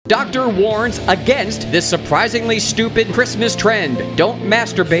Doctor warns against this surprisingly stupid Christmas trend. Don't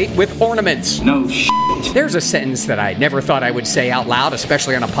masturbate with ornaments. No shit. There's a sentence that I never thought I would say out loud,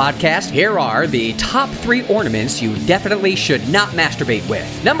 especially on a podcast. Here are the top 3 ornaments you definitely should not masturbate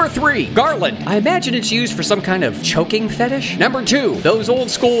with. Number 3, garland. I imagine it's used for some kind of choking fetish. Number 2, those old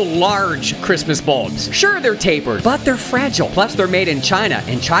school large Christmas bulbs. Sure, they're tapered, but they're fragile. Plus, they're made in China,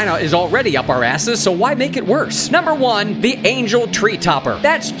 and China is already up our asses, so why make it worse? Number 1, the angel tree topper.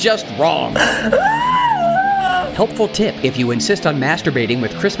 That's just wrong. Helpful tip: if you insist on masturbating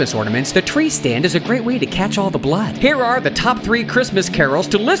with Christmas ornaments, the tree stand is a great way to catch all the blood. Here are the top 3 Christmas carols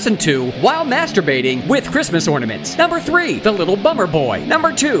to listen to while masturbating with Christmas ornaments. Number 3, The Little Bummer Boy.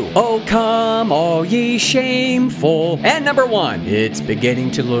 Number 2, Oh Come All Ye Shameful. And number 1, It's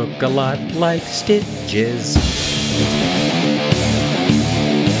Beginning to Look a Lot Like Stitches.